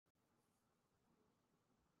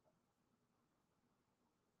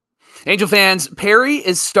Angel fans, Perry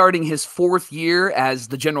is starting his 4th year as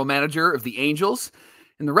the general manager of the Angels,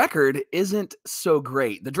 and the record isn't so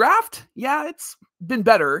great. The draft, yeah, it's been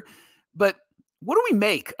better, but what do we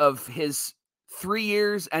make of his 3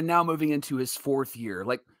 years and now moving into his 4th year?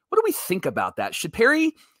 Like, what do we think about that? Should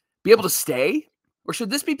Perry be able to stay, or should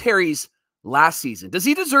this be Perry's last season? Does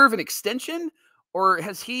he deserve an extension, or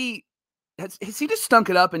has he just stunk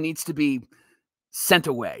it up and needs to be sent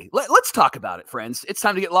away? Let's talk about it, friends. It's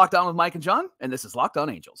time to get locked on with Mike and John, and this is Locked On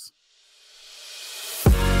Angels.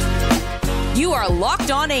 You are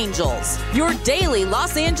Locked On Angels, your daily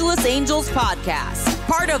Los Angeles Angels podcast.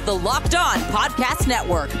 Part of the Locked On Podcast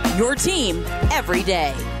Network, your team every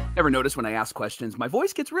day. Ever notice when I ask questions, my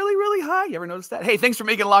voice gets really, really high? You ever notice that? Hey, thanks for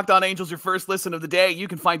making Locked On Angels your first listen of the day. You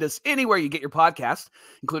can find us anywhere you get your podcast,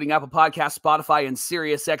 including Apple Podcasts, Spotify, and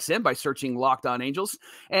SiriusXM by searching Locked On Angels.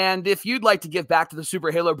 And if you'd like to give back to the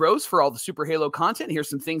Super Halo Bros for all the Super Halo content, here's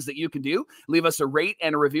some things that you can do. Leave us a rate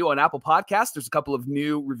and a review on Apple Podcasts. There's a couple of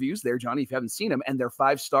new reviews there, Johnny, if you haven't seen them, and they're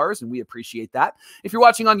 5 stars, and we appreciate that. If you're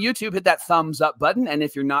watching on YouTube, hit that thumbs up button. And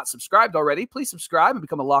if you're not subscribed already, please subscribe and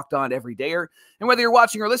become a Locked On Everydayer. And whether you're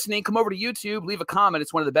watching or listening, come over to YouTube, leave a comment.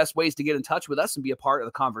 It's one of the best ways to get in touch with us and be a part of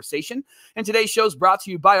the conversation. And today's show is brought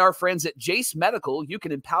to you by our friends at Jase Medical. You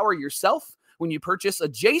can empower yourself when you purchase a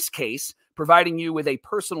Jase case, providing you with a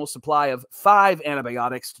personal supply of 5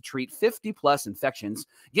 antibiotics to treat 50-plus infections.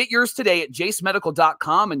 Get yours today at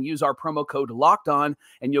jasemedical.com and use our promo code LOCKEDON,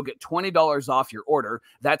 and you'll get $20 off your order.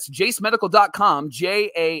 That's jasemedical.com,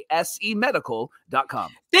 Jase medical.com.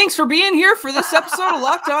 Thanks for being here for this episode of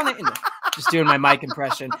Locked On. Just doing my mic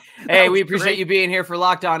impression. Hey, we appreciate you being here for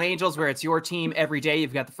Locked On Angels, where it's your team every day.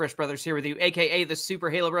 You've got the Frisch Brothers here with you, a.k.a. the Super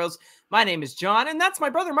Halo Bros. My name is John, and that's my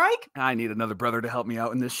brother, Mike. I need another brother to help me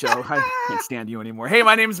out in this show. I can't stand you anymore. Hey,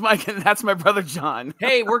 my name is Mike, and that's my brother, John.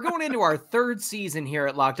 Hey, we're going into our 3rd season here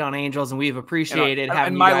at Locked On Angels, and we've appreciated having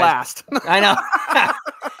and you my guys. last. I know.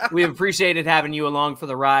 We've appreciated having you along for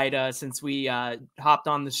the ride since we hopped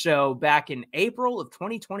on the show back in April of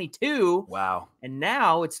 2022. Wow. And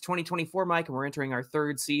now it's 2024, Mike, and we're entering our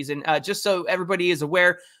 3rd season. Just so everybody is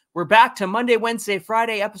aware, we're back to Monday, Wednesday,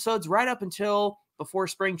 Friday episodes right up until before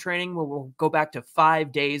spring training, where we'll go back to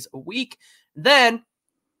 5 days a week. Then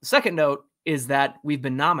the second note is that we've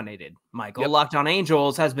been nominated. Michael, Yep. Locked On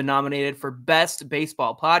Angels has been nominated for Best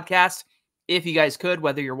Baseball Podcast. If you guys could,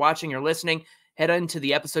 whether you're watching or listening, head into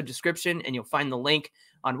the episode description and you'll find the link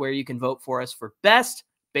on where you can vote for us for Best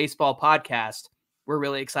Baseball Podcast. We're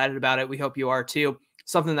really excited about it. We hope you are too.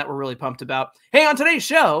 Something that we're really pumped about. Hey, on today's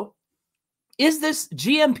show, is this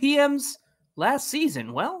GMPM's last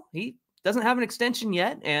season? Well, he doesn't have an extension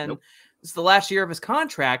yet, and Nope. It's the last year of his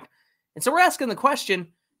contract. And so we're asking the question,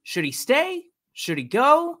 should he stay? Should he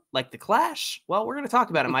go? Like the Clash? Well, we're going to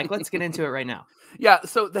talk about it, Mike. Let's get into it right now. Yeah,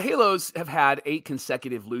 so the Halos have had 8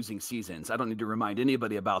 consecutive losing seasons. I don't need to remind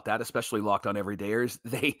anybody about that, especially Locked On Everydayers.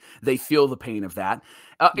 They feel the pain of that,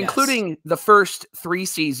 Yes. including the first 3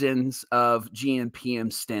 seasons of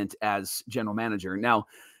GMPM's stint as general manager. Now,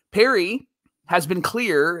 Perry has been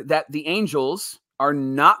clear that the Angels are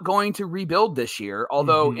not going to rebuild this year,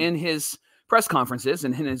 although in his press conferences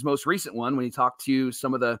and in his most recent one, when he talked to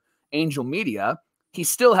some of the Angel media, he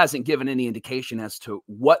still hasn't given any indication as to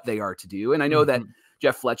what they are to do. And I know that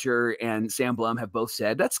Jeff Fletcher and Sam Blum have both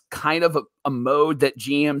said that's kind of a mode that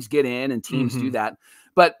GMs get in and teams do that.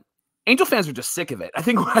 But Angel fans are just sick of it. I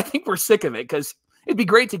think we're sick of it, because it'd be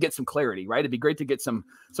great to get some clarity, right? It'd be great to get some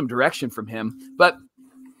direction from him. But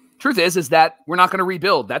truth is that we're not going to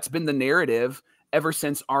rebuild. That's been the narrative ever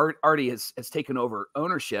since Artie has taken over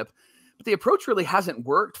ownership. But the approach really hasn't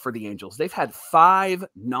worked for the Angels. They've had 5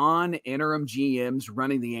 non-interim GMs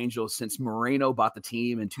running the Angels since Moreno bought the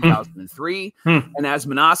team in 2003. And as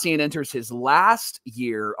Minasian enters his last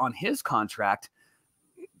year on his contract,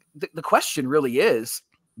 the question really is,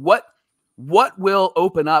 what will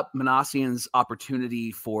open up Minasian's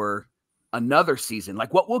opportunity for another season?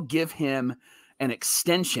 Like, what will give him an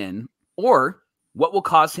extension, or what will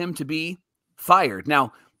cause him to be fired?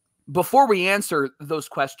 Now, before we answer those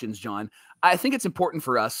questions, John, I think it's important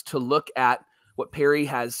for us to look at what Perry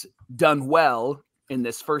has done well in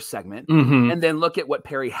this first segment, and then look at what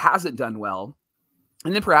Perry hasn't done well,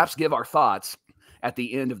 and then perhaps give our thoughts at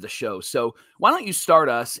the end of the show. So why don't you start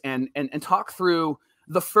us and talk through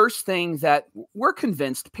the first thing that we're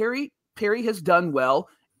convinced Perry has done well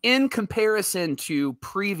in comparison to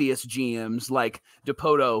previous GMs like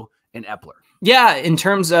DePoto and Epler. Yeah, in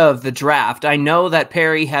terms of the draft, I know that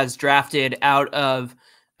Perry has drafted out of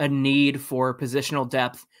a need for positional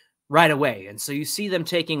depth right away. And so you see them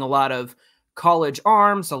taking a lot of college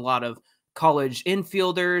arms, a lot of college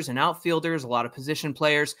infielders and outfielders, a lot of position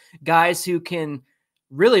players, guys who can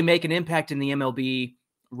really make an impact in the MLB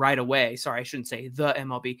right away. Sorry, I shouldn't say the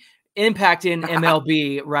MLB. Impact in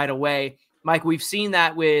MLB right away. Mike, we've seen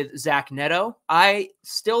that with Zach Neto. I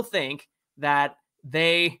still think that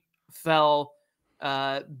they fell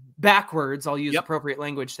backwards. I'll use appropriate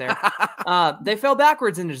language there. They fell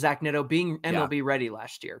backwards into Zach Neto being MLB ready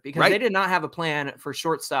last year because they did not have a plan for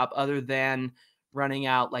shortstop other than running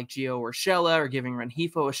out like Gio Urshela or giving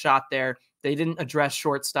Rengifo a shot there. They didn't address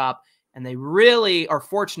shortstop, and they really are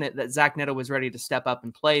fortunate that Zach Neto was ready to step up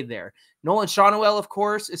and play there. Nolan Shawnuel, of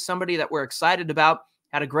course, is somebody that we're excited about.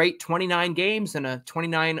 Had a great 29 games and a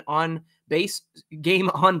 29 on-base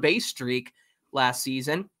streak last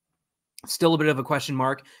season. Still a bit of a question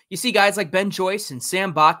mark. You see guys like Ben Joyce and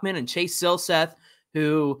Sam Bachman and Chase Silseth,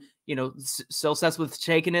 who, you know, Silseth was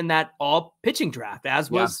taken in that all pitching draft,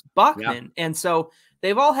 as was Bachman. And so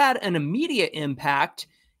they've all had an immediate impact,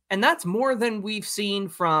 and that's more than we've seen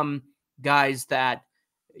from guys that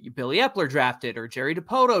Billy Epler drafted or Jerry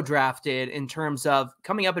DiPoto drafted in terms of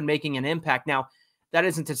coming up and making an impact. Now, that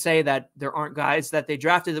isn't to say that there aren't guys that they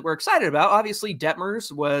drafted that we're excited about. Obviously, Detmers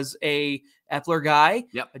was a Epler guy,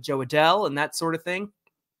 a Joe Adell and that sort of thing.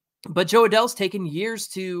 But Joe Adell's taken years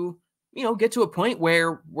to, you know, get to a point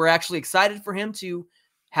where we're actually excited for him to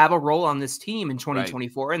have a role on this team in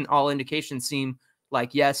 2024. And all indications seem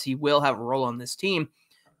like, yes, he will have a role on this team.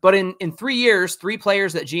 But in 3 years, 3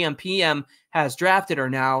 players that GMPM has drafted are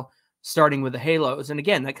now starting with the Halos. And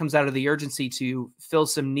again, that comes out of the urgency to fill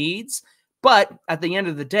some needs. But at the end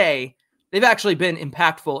of the day, they've actually been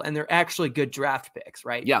impactful, and they're actually good draft picks,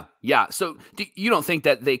 right? Yeah. So you don't think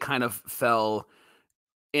that they kind of fell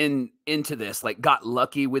into this, like got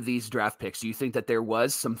lucky with these draft picks? Do you think that there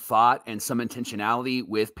was some thought and some intentionality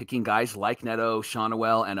with picking guys like Neto,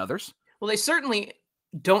 Shawnuel, and others? Well, they certainly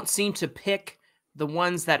don't seem to pick the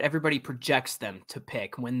ones that everybody projects them to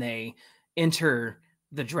pick when they enter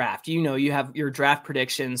the draft. You know, you have your draft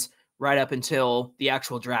predictions right up until the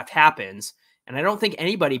actual draft happens. And I don't think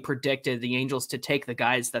anybody predicted the Angels to take the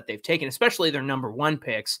guys that they've taken, especially their number 1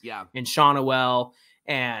 picks in Shawnuel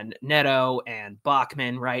and Neto and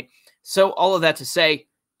Bachman, right? So all of that to say,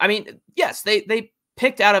 I mean, yes, they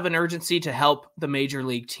picked out of an urgency to help the major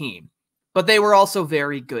league team, but they were also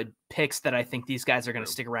very good picks that I think these guys are going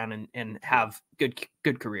to stick around and have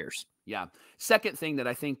good careers. Yeah. Second thing that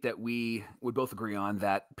I think that we would both agree on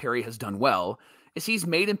that Perry has done well is he's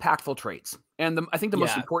made impactful trades. And I think the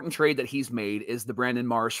most important trade that he's made is the Brandon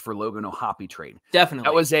Marsh for Logan O'Hoppe trade. Definitely.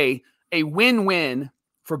 That was a win-win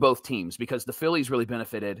for both teams because the Phillies really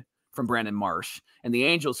benefited from Brandon Marsh, and the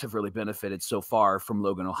Angels have really benefited so far from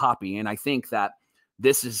Logan O'Hoppe. And I think that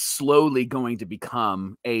this is slowly going to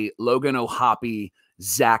become a Logan O'Hoppe,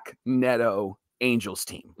 Zach Neto Angels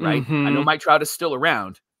team, right? I know Mike Trout is still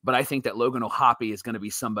around, but I think that Logan O'Hoppe is going to be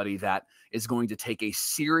somebody that is going to take a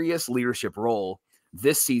serious leadership role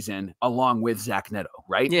this season along with Zach Neto,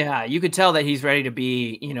 right? Yeah, you could tell that he's ready to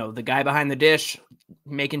be, you know, the guy behind the dish,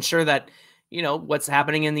 making sure that, you know, what's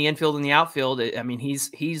happening in the infield and the outfield. I mean,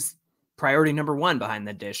 he's priority number 1 behind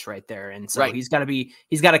the dish right there. And so he's got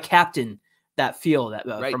to captain that field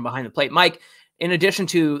from behind the plate. Mike, in addition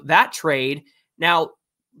to that trade, now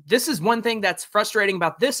this is one thing that's frustrating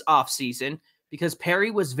about this offseason because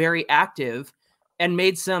Perry was very active and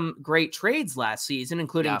made some great trades last season,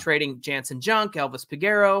 including trading Jansen Junk, Elvis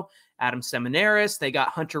Peguero, Adam Seminaris. They got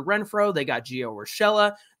Hunter Renfroe. They got Gio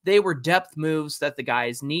Urshela. They were depth moves that the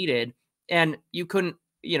guys needed. And you couldn't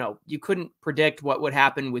predict what would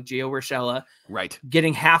happen with Gio Urshela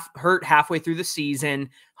getting hurt halfway through the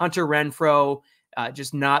season. Hunter Renfroe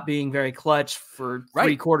just not being very clutch for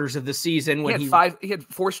 3/4 of the season. When he had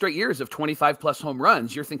 4 straight years of 25+ home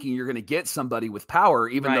runs. You're thinking you're going to get somebody with power,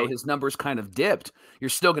 even though his numbers kind of dipped. You're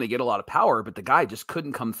still going to get a lot of power, but the guy just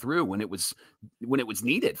couldn't come through when it was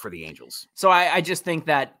needed for the Angels. So I just think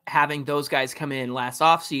that having those guys come in last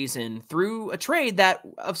offseason through a trade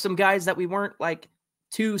of some guys that we weren't like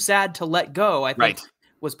too sad to let go, I think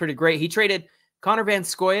was pretty great. He traded Connor Van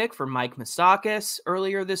Scoyoc for Mike Moustakas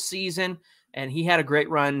earlier this season. And he had a great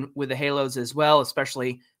run with the Halos as well,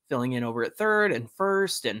 especially filling in over at third and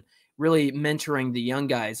first and really mentoring the young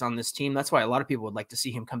guys on this team. That's why a lot of people would like to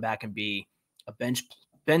see him come back and be a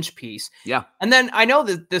bench piece. Yeah. And then I know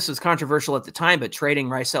that this was controversial at the time, but trading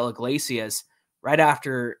Raisel Iglesias right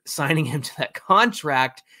after signing him to that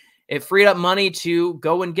contract, it freed up money to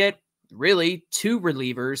go and get really 2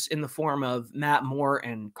 relievers in the form of Matt Moore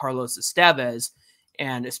and Carlos Estevez.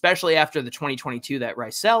 And especially after the 2022 that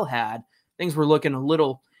Raisel had, things were looking a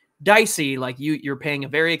little dicey. Like you're paying a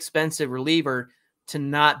very expensive reliever to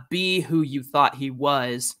not be who you thought he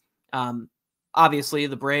was. Obviously,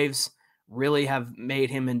 the Braves really have made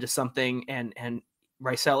him into something, and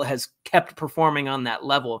Raisel has kept performing on that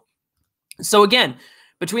level. So again,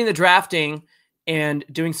 between the drafting and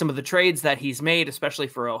doing some of the trades that he's made, especially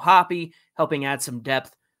for O'Hoppe, helping add some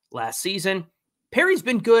depth last season, Perry's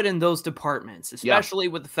been good in those departments, especially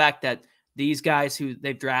with the fact that these guys who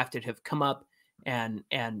they've drafted have come up and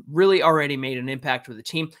really already made an impact with the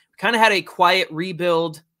team. We kind of had a quiet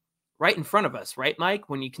rebuild right in front of us, right, Mike?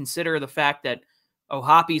 When you consider the fact that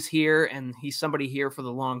O'Hoppe's here and he's somebody here for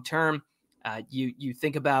the long term, you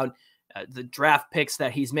think about the draft picks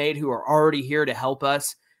that he's made who are already here to help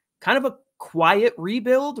us. Kind of a quiet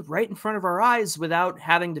rebuild right in front of our eyes without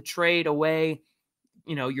having to trade away,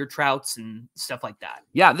 your Trouts and stuff like that.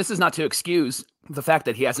 Yeah, this is not to excuse the fact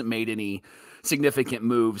that he hasn't made any significant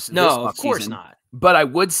moves. No, of course not. But I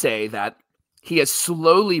would say that he has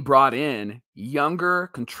slowly brought in younger,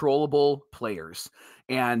 controllable players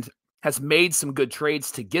and has made some good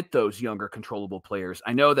trades to get those younger, controllable players.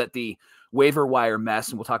 I know that the waiver wire mess,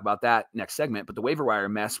 and we'll talk about that next segment, but the waiver wire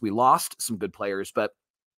mess, we lost some good players, but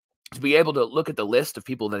to be able to look at the list of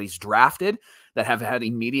people that he's drafted that have had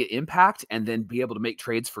immediate impact and then be able to make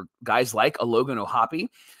trades for guys like a Logan O'Hoppe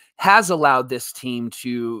has allowed this team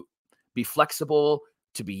to be flexible,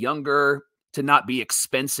 to be younger, to not be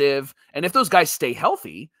expensive. And if those guys stay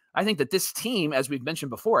healthy, I think that this team, as we've mentioned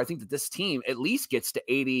before, I think that this team at least gets to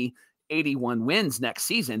 80, 81 wins next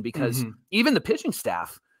season, because even the pitching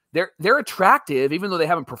staff, they're attractive, even though they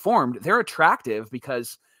haven't performed. They're attractive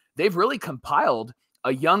because they've really compiled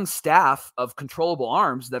a young staff of controllable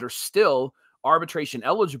arms that are still arbitration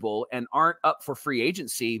eligible and aren't up for free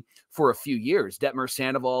agency for a few years. Detmer,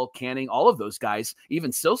 Sandoval, Canning, all of those guys,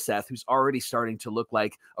 even Silseth, who's already starting to look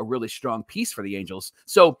like a really strong piece for the Angels.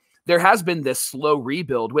 So there has been this slow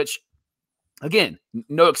rebuild, which, again,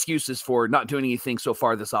 no excuses for not doing anything so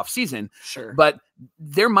far this offseason. Sure. But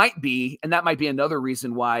there might be, and that might be another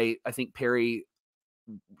reason why I think Perry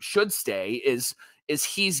should stay, is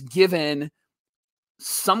he's given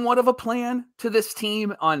somewhat of a plan to this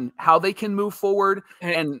team on how they can move forward.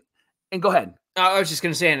 And go ahead. I was just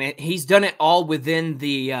going to say, and he's done it all within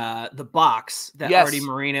the box that Artie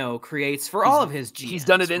Moreno creates for all of his GMs. He's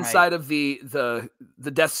done it inside of the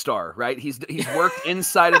Death Star, right? He's worked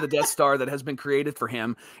inside of the Death Star that has been created for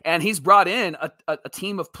him, and he's brought in a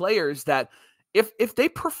team of players that, if they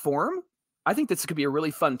perform, I think this could be a really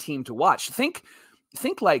fun team to watch. Think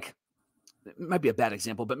like, it might be a bad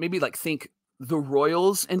example, but maybe like think the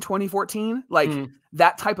Royals in 2014, like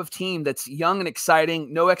that type of team that's young and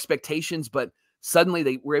exciting, no expectations, but suddenly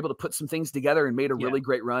they were able to put some things together and made a really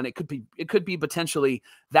great run. It could be potentially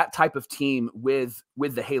that type of team with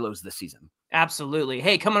the Halos this season. Absolutely.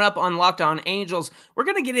 Hey, coming up on Locked On Angels, we're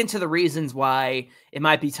going to get into the reasons why it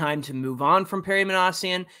might be time to move on from Perry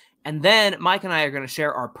Minasian. And then Mike and I are going to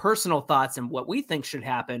share our personal thoughts and what we think should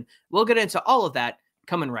happen. We'll get into all of that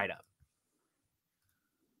coming right up.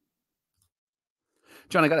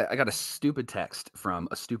 John, I got a stupid text from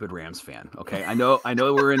a stupid Rams fan. Okay, I know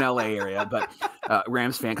we're in LA area, but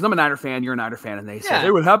Rams fan, because I'm a Niner fan, you're a Niner fan, and they said,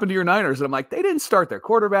 "Hey, what happened to your Niners?" And I'm like, they didn't start their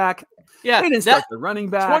quarterback. Yeah, they didn't start their running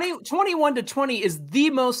back. 21-20 is the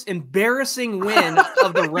most embarrassing win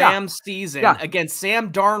of the Rams season against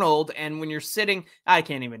Sam Darnold. And when you're sitting, I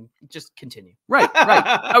can't even just continue. Right.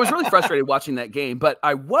 I was really frustrated watching that game, but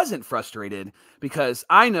I wasn't frustrated because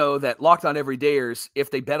I know that Locked On Everydayers,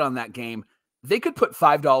 if they bet on that game, they could put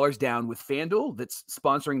 $5 down with FanDuel that's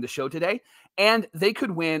sponsoring the show today, and they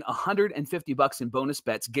could win $150 in bonus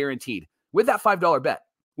bets guaranteed with that $5 bet.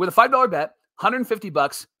 With a $5 bet,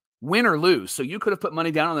 $150, win or lose. So you could have put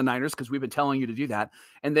money down on the Niners because we've been telling you to do that,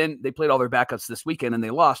 and then they played all their backups this weekend and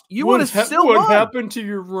they lost. You would have still won. What happened to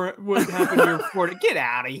your 40? Get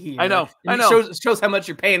out of here! I know. Shows how much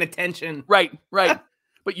you're paying attention. Right.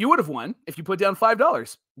 But you would have won if you put down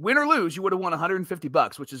 $5. Win or lose, you would have won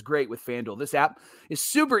 $150, which is great with FanDuel. This app is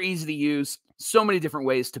super easy to use. So many different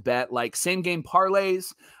ways to bet, like same game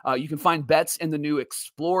parlays. You can find bets in the new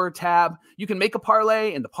Explore tab. You can make a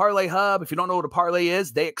parlay in the Parlay Hub. If you don't know what a parlay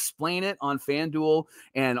is, they explain it on FanDuel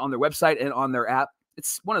and on their website and on their app.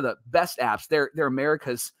 It's one of the best apps. They're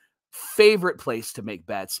America's favorite place to make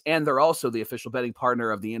bets, and they're also the official betting partner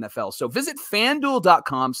of the NFL. So visit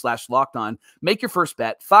FanDuel.com/lockedon, make your first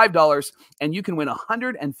bet, $5, and you can win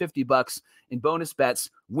 $150 in bonus bets,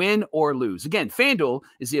 win or lose. Again, FanDuel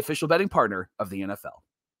is the official betting partner of the NFL.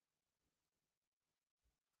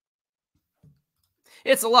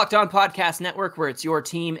 It's the Locked On Podcast Network, where it's your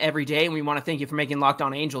team every day, and we want to thank you for making Locked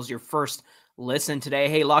On Angels your first listen today.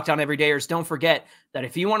 Hey, Locked On Everydayers, don't forget that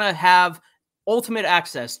if you want to have ultimate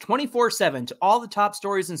access 24/7 to all the top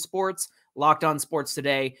stories in sports, Locked On Sports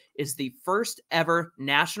Today is the first ever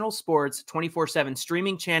national sports 24/7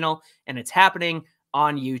 streaming channel, and it's happening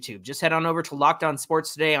on YouTube. Just head on over to Locked On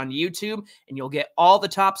Sports Today on YouTube, and you'll get all the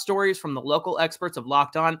top stories from the local experts of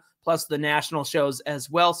Locked On, plus the national shows as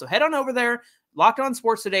well. So head on over there, Locked On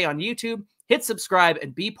Sports Today on YouTube, hit subscribe,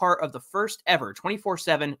 and be part of the first ever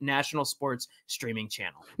 24/7 national sports streaming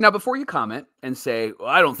channel. Now, before you comment and say, well,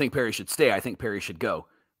 I don't think Perry should stay, I think Perry should go.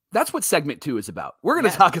 That's what segment 2 is about. We're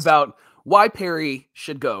going to talk about why Perry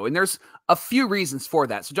should go. And there's a few reasons for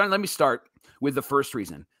that. So, John, let me start with the first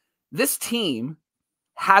reason. This team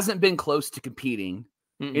hasn't been close to competing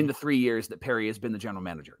in the 3 years that Perry has been the general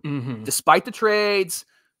manager. Despite the trades,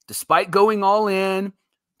 despite going all in,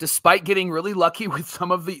 despite getting really lucky with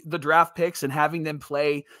some of the draft picks and having them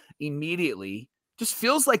play immediately, just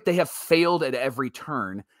feels like they have failed at every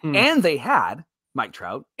turn. And they had Mike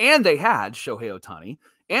Trout, and they had Shohei Ohtani,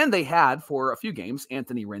 and they had, for a few games,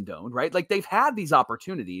 Anthony Rendon, right? Like, they've had these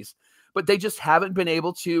opportunities, but they just haven't been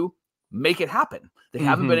able to make it happen. They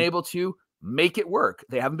haven't been able to make it work.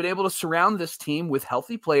 They haven't been able to surround this team with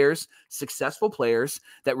healthy players, successful players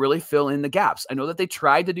that really fill in the gaps. I know that they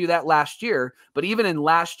tried to do that last year, but even in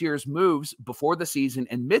last year's moves before the season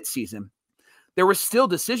and mid-season, there were still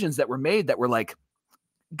decisions that were made that were like,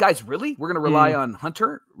 guys, really? We're going to rely on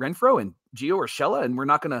Hunter Renfroe and Gio Urshela, and we're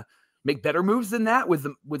not going to make better moves than that with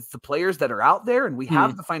the players that are out there, and we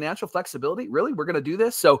have the financial flexibility? Really? We're going to do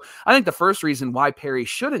this? So I think the first reason why Perry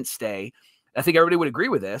shouldn't stay, I think everybody would agree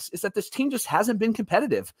with this, is that this team just hasn't been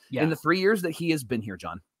competitive in the 3 years that he has been here,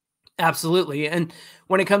 John. Absolutely. And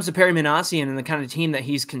when it comes to Perry Minasian and the kind of team that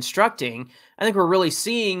he's constructing, I think we're really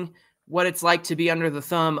seeing what it's like to be under the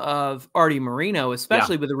thumb of Artie Moreno,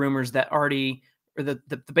 especially with the rumors that Artie, or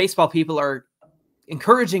the baseball people, are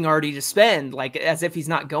encouraging Artie to spend, like, as if he's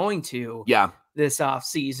not going to this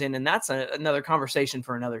offseason. And that's another conversation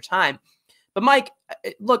for another time. But Mike,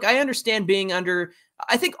 look, I understand being under,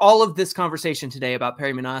 I think all of this conversation today about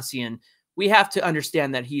Perry Minasian, we have to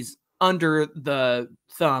understand that he's under the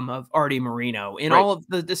thumb of Artie Moreno in all of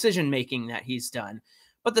the decision-making that he's done.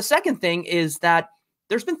 But the second thing is that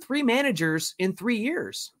there's been 3 managers in 3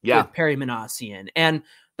 years with Perry Minasian. And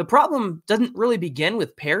the problem doesn't really begin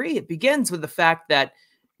with Perry. It begins with the fact that,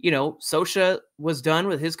 you know, Scioscia was done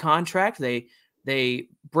with his contract. They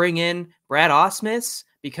bring in Brad Ausmus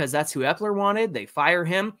because that's who Epler wanted. They fire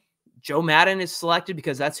him. Joe Maddon is selected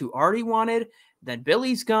because that's who Artie wanted. Then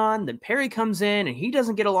Billy's gone. Then Perry comes in and he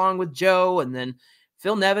doesn't get along with Joe. And then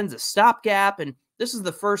Phil Nevin's a stopgap. And this is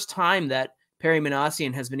the first time that Perry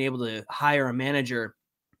Minasian has been able to hire a manager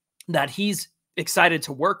that he's excited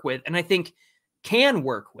to work with, and I think can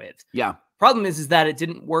work with. Problem is that it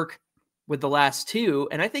didn't work with the last 2.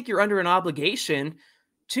 And I think you're under an obligation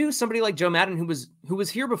to somebody like Joe Maddon, who was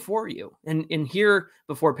here before you and here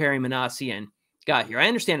before Perry Minasian got here. I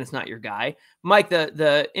understand it's not your guy. Mike,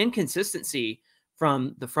 the inconsistency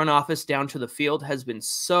from the front office down to the field has been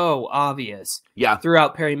so obvious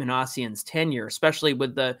throughout Perry Minasian's tenure, especially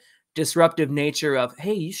with the disruptive nature of,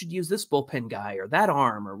 hey, you should use this bullpen guy or that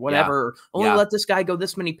arm or whatever, or only let this guy go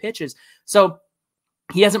this many pitches. So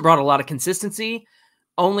he hasn't brought a lot of consistency,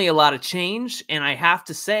 only a lot of change. And I have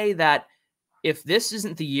to say that if this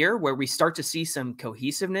isn't the year where we start to see some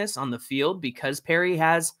cohesiveness on the field because Perry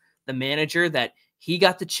has the manager that he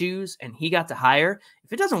got to choose and he got to hire,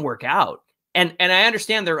 if it doesn't work out, and I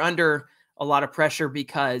understand they're under a lot of pressure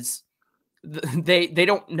because they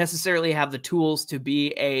don't necessarily have the tools to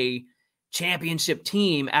be a championship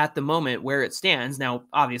team at the moment where it stands. Now,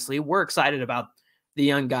 obviously, we're excited about the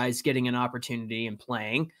young guys getting an opportunity and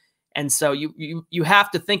playing. And so you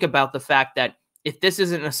have to think about the fact that if this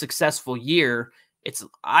isn't a successful year,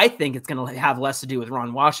 I think it's going to have less to do with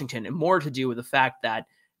Ron Washington and more to do with the fact that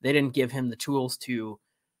they didn't give him the tools to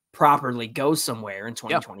properly go somewhere in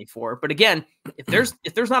 2024. But again, if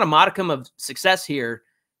there's not a modicum of success here,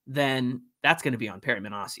 then that's going to be on Perry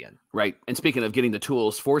Minasian. Right. And speaking of getting the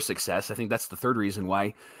tools for success, I think that's the third reason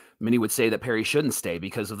why many would say that Perry shouldn't stay,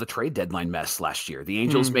 because of the trade deadline mess last year. The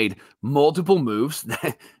Angels made multiple moves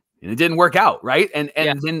and it didn't work out, right? And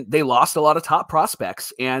then they lost a lot of top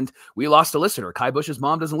prospects, and we lost a listener. Kai Bush's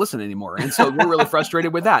mom doesn't listen anymore. And so we're really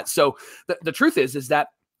frustrated with that. So the truth is that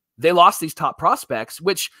they lost these top prospects,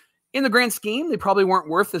 which in the grand scheme, they probably weren't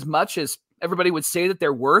worth as much as everybody would say that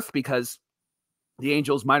they're worth, because the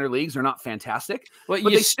Angels minor leagues are not fantastic, but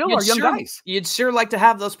they still are young guys. You'd sure like to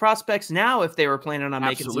have those prospects now if they were planning on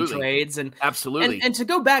making some trades. And and to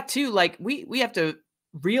go back to, like, we have to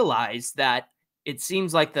realize that it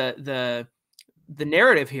seems like the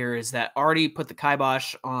narrative here is that Artie put the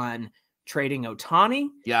kibosh on trading Ohtani.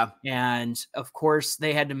 Yeah. And of course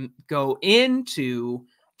they had to go into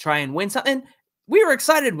try and win something. We were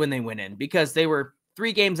excited when they went in because they were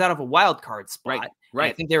 3 games out of a wild card spot.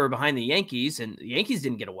 Right. I think they were behind the Yankees, and the Yankees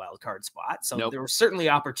didn't get a wild card spot. So Nope. there was certainly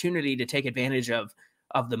opportunity to take advantage of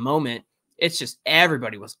the moment. It's just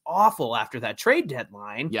everybody was awful after that trade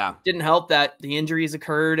deadline. Yeah. Didn't help that the injuries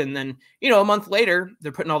occurred. And then, a month later,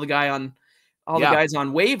 they're putting all the guys on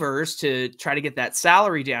waivers to try to get that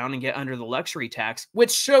salary down and get under the luxury tax,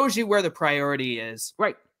 which shows you where the priority is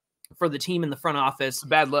for the team in the front office.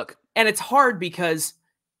 Bad look. And it's hard because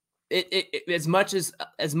it as much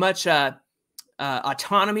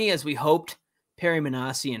autonomy as we hoped Perry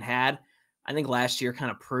Minasian had, I think last year kind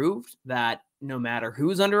of proved that no matter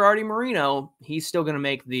who's under Artie Moreno, he's still going to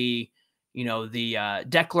make the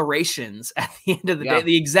declarations at the end of the day,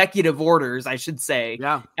 the executive orders, I should say,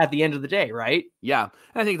 at the end of the day, right? Yeah.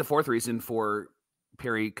 And I think the fourth reason for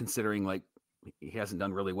Perry considering like he hasn't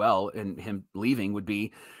done really well and him leaving would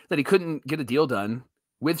be that he couldn't get a deal done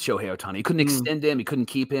with Shohei Ohtani. He couldn't extend him. He couldn't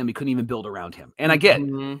keep him. He couldn't even build around him. And I get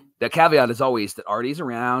the caveat is always that Artie's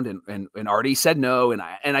around and Artie said no.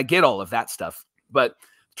 And I get all of that stuff. But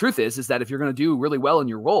the truth is that if you're going to do really well in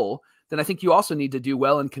your role, then I think you also need to do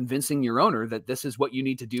well in convincing your owner that this is what you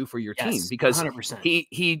need to do for your team. Because 100%.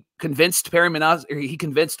 he convinced he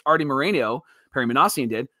convinced Artie Moreno, Perry Minasian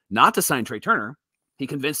did, not to sign Trey Turner. He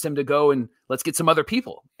convinced him to go and let's get some other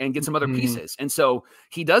people and get some other pieces. And so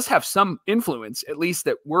he does have some influence, at least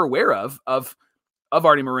that we're aware of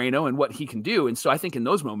Artie Moreno and what he can do. And so I think in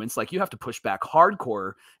those moments, like you have to push back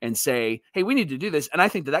hardcore and say, hey, we need to do this. And I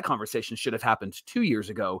think that conversation should have happened 2 years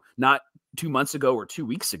ago, not 2 months ago or 2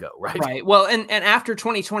 weeks ago. Right. Well, and after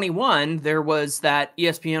 2021, there was that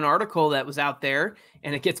ESPN article that was out there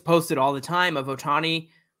and it gets posted all the time of Ohtani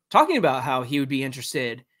talking about how he would be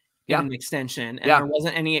interested in an extension, and there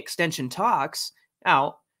wasn't any extension talks.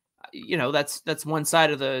 Now, that's one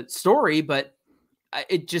side of the story, but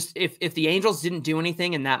it just, if the Angels didn't do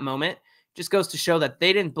anything in that moment, just goes to show that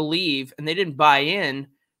they didn't believe and they didn't buy in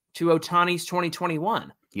to Ohtani's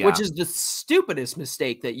 2021, which is the stupidest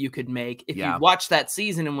mistake that you could make if you watched that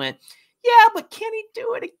season and went, yeah, but can he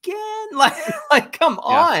do it again? Like, come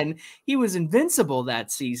on. He was invincible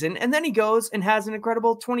that season. And then he goes and has an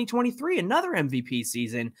incredible 2023, another MVP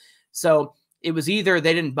season. So it was either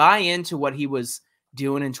they didn't buy into what he was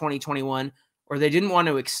doing in 2021, or they didn't want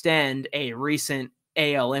to extend a recent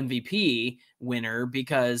AL MVP winner,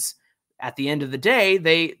 because at the end of the day,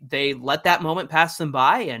 they let that moment pass them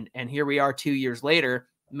by. And here we are 2 years later,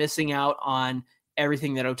 missing out on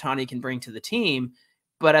everything that Ohtani can bring to the team.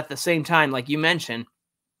 But at the same time, like you mentioned,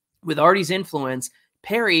 with Artie's influence,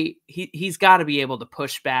 Perry, he's got to be able to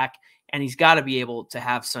push back, and he's got to be able to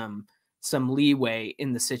have some leeway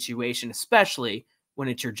in the situation, especially when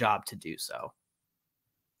it's your job to do so.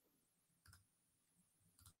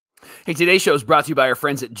 Hey, today's show is brought to you by our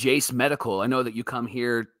friends at Jase Medical. I know that you come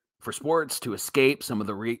here for sports to escape some of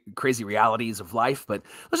the crazy realities of life, but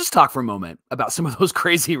let's just talk for a moment about some of those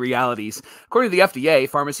crazy realities. According to the FDA,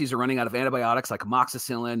 pharmacies are running out of antibiotics like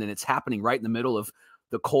amoxicillin, and it's happening right in the middle of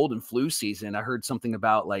the cold and flu season. I heard something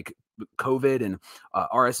about like COVID and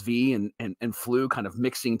RSV and flu kind of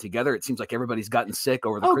mixing together. It seems like everybody's gotten sick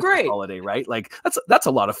over the Christmas holiday, right? Like that's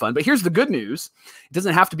a lot of fun. But here's the good news. It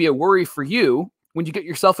doesn't have to be a worry for you when you get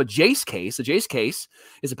yourself a Jase case. A Jase case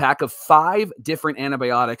is a pack of 5 different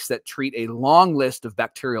antibiotics that treat a long list of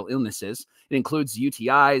bacterial illnesses. It includes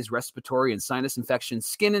UTIs, respiratory and sinus infections,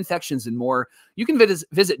 skin infections, and more. You can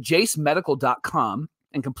visit jasemedical.com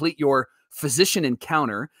and complete your physician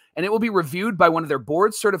encounter, and it will be reviewed by one of their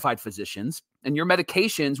board-certified physicians, and your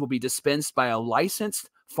medications will be dispensed by a licensed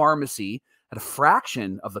pharmacy at a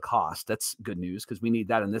fraction of the cost. That's good news, because we need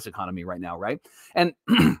that in this economy right now, right? And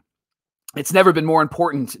it's never been more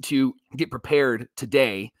important to get prepared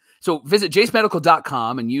today. So visit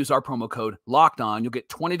jasemedical.com and use our promo code LOCKEDON. You'll get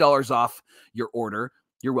 $20 off your order.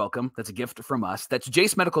 You're welcome. That's a gift from us. That's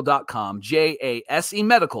jasemedical.com, JASE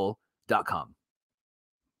medical.com.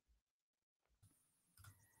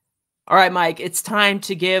 All right, Mike, it's time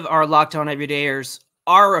to give our Locked On Everydayers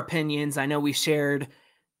our opinions. I know we shared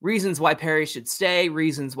reasons why Perry should stay,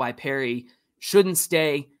 reasons why Perry shouldn't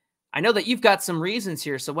stay. I know that you've got some reasons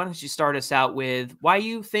here, so why don't you start us out with why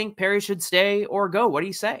you think Perry should stay or go? What do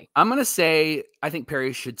you say? I'm going to say I think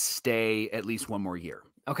Perry should stay at least one more year.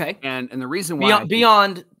 Okay. And the reason why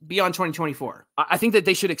beyond 2024. I think that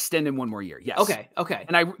they should extend him one more year. Yes. Okay.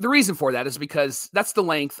 And the reason for that is because that's the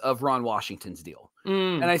length of Ron Washington's deal.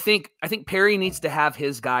 And I think Perry needs to have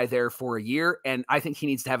his guy there for a year, and I think he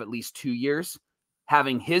needs to have at least 2 years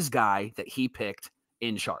having his guy that he picked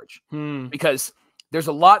in charge. Because there's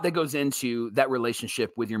a lot that goes into that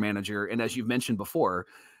relationship with your manager, and as you've mentioned before,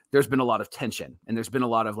 there's been a lot of tension, and there's been a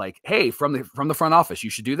lot of like, hey, from the front office, you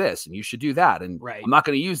should do this and you should do that. And I'm not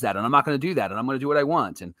going to use that, and I'm not going to do that, and I'm going to do what I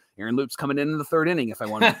want. And Aaron Loop's coming in the third inning if I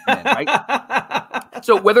want to come in, right?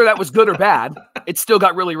 So whether that was good or bad, it still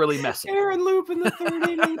got really, really messy. Aaron Loop in the third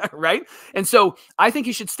inning. Right? And so I think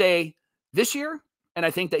he should stay this year, and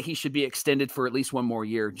I think that he should be extended for at least one more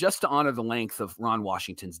year just to honor the length of Ron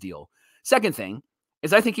Washington's deal. Second thing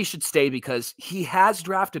is I think he should stay because he has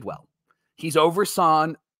drafted well. He's oversaw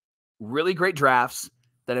really great drafts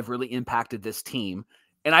that have really impacted this team.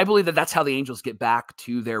 And I believe that that's how the Angels get back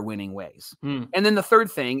to their winning ways. And then the third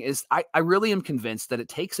thing is I really am convinced that it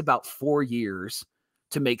takes about 4 years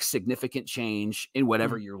to make significant change in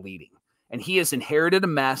whatever you're leading. And he has inherited a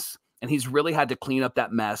mess, and he's really had to clean up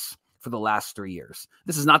that mess for the last 3 years.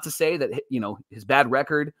 This is not to say that, his bad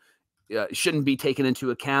record shouldn't be taken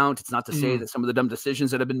into account. It's not to say that some of the dumb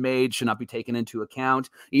decisions that have been made should not be taken into account.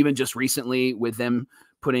 Even just recently with them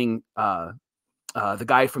putting the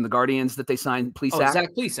guy from the Guardians that they signed, Plesac. Zach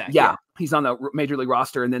Plesac. Yeah, he's on the Major League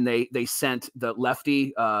roster, and then they sent the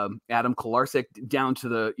lefty Adam Kolarczyk down to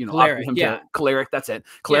the Kolarek. That's it.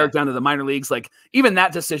 Kolarek down to the minor leagues. Like even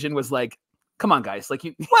that decision was like, come on, guys. Like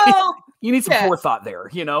you need some forethought there.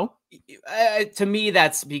 To me,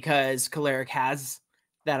 that's because Kolarek has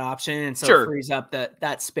that option, and so it frees up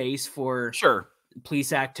that space for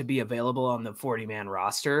Plesac to be available on the 40-man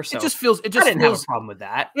roster. So I didn't have a problem with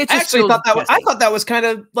that. I thought that was kind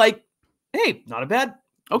of like, hey, not a bad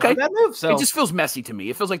move. So it just feels messy to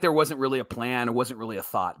me. It feels like there wasn't really a plan. It wasn't really a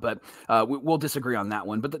thought, but we'll disagree on that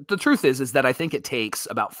one. But the truth is that I think it takes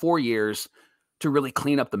about 4 years to really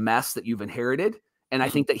clean up the mess that you've inherited. And I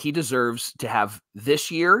think that he deserves to have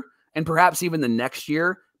this year and perhaps even the next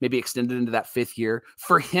year, maybe extended into that 5th year,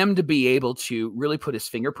 for him to be able to really put his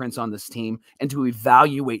fingerprints on this team and to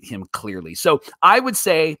evaluate him clearly. So I would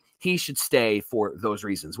say he should stay for those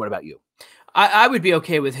reasons. What about you? I would be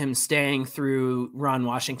okay with him staying through Ron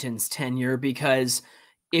Washington's tenure, because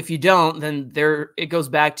if you don't, then it goes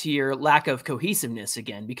back to your lack of cohesiveness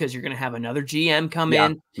again, because you're going to have another GM come in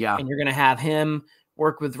and you're going to have him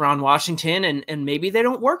work with Ron Washington, and maybe they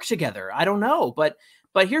don't work together. I don't know.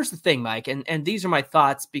 But here's the thing, Mike, and these are my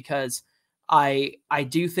thoughts, because I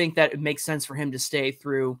do think that it makes sense for him to stay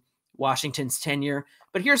through Washington's tenure.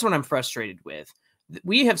 But here's what I'm frustrated with.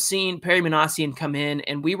 We have seen Perry Minasian come in,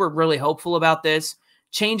 and we were really hopeful about this.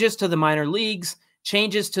 Changes to the minor leagues,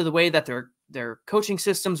 changes to the way that their coaching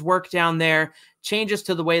systems work down there, changes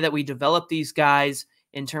to the way that we develop these guys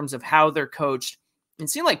in terms of how they're coached. It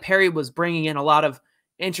seemed like Perry was bringing in a lot of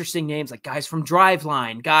interesting names, like guys from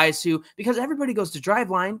Driveline, guys who, because everybody goes to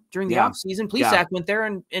Driveline during the offseason, Plesac went there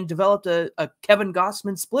and developed a Kevin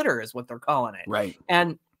Gossman splitter, is what they're calling it. Right.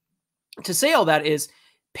 And to say all that is,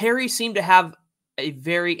 Perry seemed to have a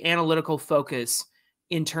very analytical focus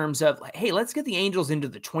in terms of, like, hey, let's get the Angels into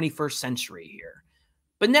the 21st century here.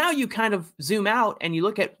 But now you kind of zoom out and you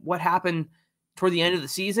look at what happened toward the end of the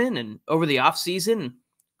season and over the offseason,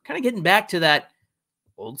 kind of getting back to that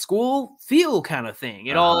old school feel kind of thing.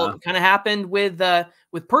 It all kind of happened with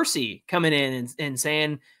Percy coming in and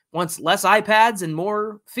saying wants less iPads and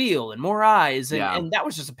more feel and more eyes. And that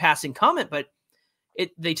was just a passing comment, but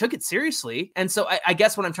they took it seriously. And so I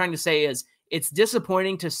guess what I'm trying to say is it's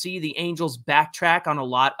disappointing to see the Angels backtrack on a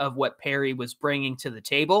lot of what Perry was bringing to the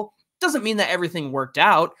table. Doesn't mean that everything worked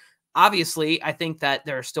out. Obviously, I think that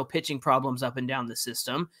there are still pitching problems up and down the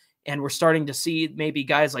system, and we're starting to see maybe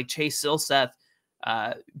guys like Chase Silseth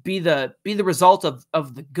be the result of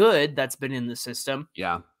the good that's been in the system.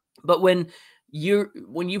 Yeah. But when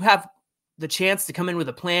you have the chance to come in with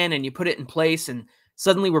a plan and you put it in place and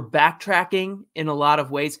suddenly we're backtracking in a lot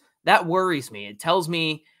of ways, that worries me. It tells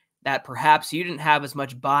me that perhaps you didn't have as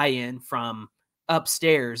much buy-in from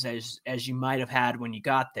upstairs as you might have had when you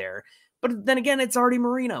got there. But then again, it's Artie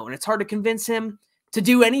Moreno, and it's hard to convince him to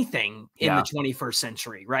do anything in the 21st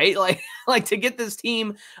century, right? Like to get this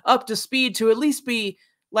team up to speed to at least be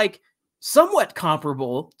like somewhat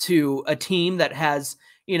comparable to a team that has,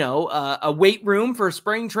 a weight room for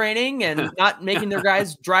spring training and not making their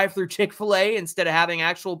guys drive through Chick-fil-A instead of having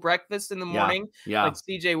actual breakfast in the morning, like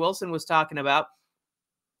CJ Wilson was talking about.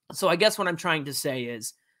 So I guess what I'm trying to say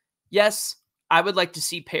is, yes, I would like to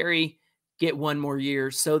see Perry get one more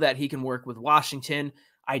year so that he can work with Washington.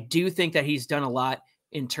 I do think that he's done a lot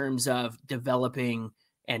in terms of developing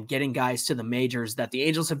and getting guys to the majors that the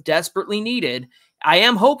Angels have desperately needed. I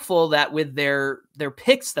am hopeful that with their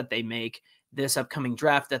picks that they make this upcoming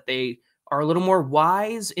draft, that they are a little more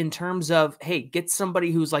wise in terms of, hey, get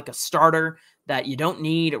somebody who's like a starter that you don't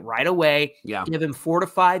need right away. Yeah. Give him 4 to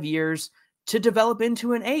 5 years to develop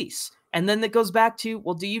into an ace. And then that goes back to,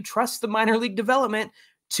 well, do you trust the minor league development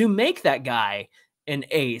to make that guy an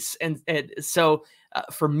ace. And so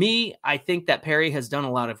for me, I think that Perry has done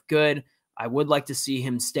a lot of good. I would like to see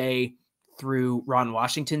him stay through Ron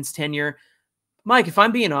Washington's tenure. Mike, if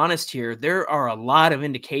I'm being honest here, there are a lot of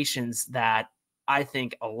indications that I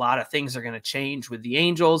think a lot of things are going to change with the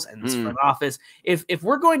Angels and this front office. If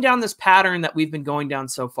we're going down this pattern that we've been going down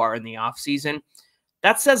so far in the offseason,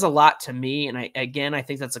 that says a lot to me. And I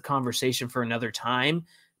think that's a conversation for another time,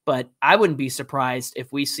 but I wouldn't be surprised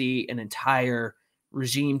if we see an entire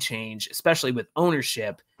regime change, especially with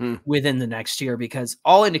ownership within the next year, because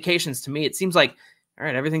all indications to me, it seems like, all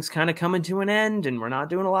right, everything's kind of coming to an end and we're not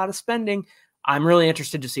doing a lot of spending. I'm really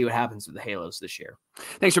interested to see what happens with the Halos this year.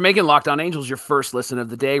 Thanks for making Locked On Angels your first listen of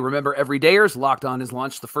the day. Remember, Everydayers, Locked On has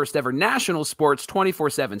launched the first ever national sports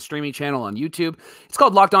 24/7 streaming channel on YouTube. It's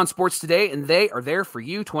called Locked On Sports Today, and they are there for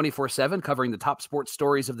you 24/7, covering the top sports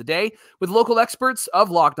stories of the day with local experts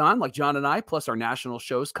of Locked On, like John and I, plus our national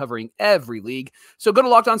shows covering every league. So go to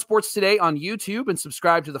Locked On Sports Today on YouTube and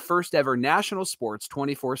subscribe to the first ever national sports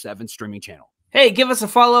 24/7 streaming channel. Hey, give us a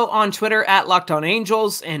follow on Twitter at Locked On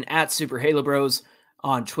Angels and at Super Halo Bros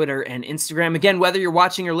on Twitter and Instagram. Again, whether you're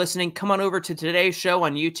watching or listening, come on over to today's show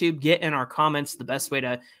on YouTube. Get in our comments. The best way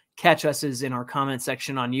to catch us is in our comment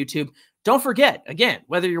section on YouTube. Don't forget, again,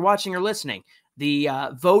 whether you're watching or listening, the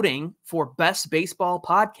voting for Best Baseball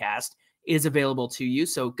Podcast is available to you.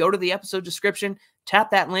 So go to the episode description, tap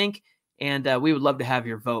that link, and we would love to have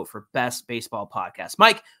your vote for Best Baseball Podcast.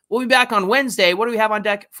 Mike, we'll be back on Wednesday. What do we have on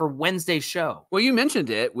deck for Wednesday's show? Well, you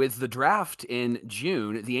mentioned it with the draft in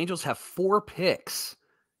June. The Angels have 4 picks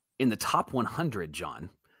in the top 100,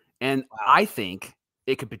 John. And I think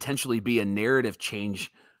it could potentially be a narrative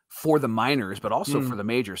change for the minors, but also for the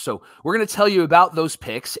majors. So we're going to tell you about those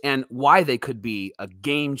picks and why they could be a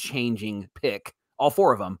game-changing pick, all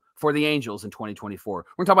 4 of them, for the Angels in 2024. We're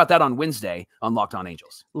going to talk about that on Wednesday on Locked On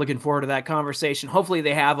Angels. Looking forward to that conversation. Hopefully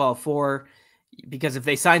they have all 4, because if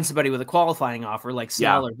they sign somebody with a qualifying offer like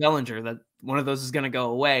Snell or Bellinger, that one of those is going to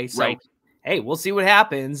go away. So, hey, we'll see what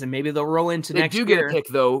happens, and maybe they'll roll into next year. They do get a pick,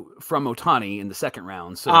 though, from Ohtani in the second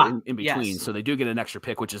round, so in between. Yes. So they do get an extra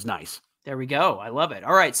pick, which is nice. There we go. I love it.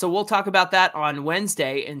 All right, so we'll talk about that on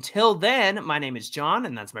Wednesday. Until then, my name is John,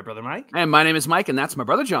 and that's my brother Mike. And my name is Mike, and that's my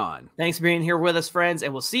brother John. Thanks for being here with us, friends,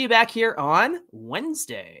 and we'll see you back here on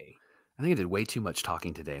Wednesday. I think I did way too much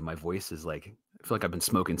talking today. My voice is like, I feel like I've been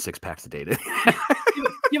smoking 6 packs a day. Give it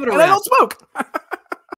a rest. And I don't smoke.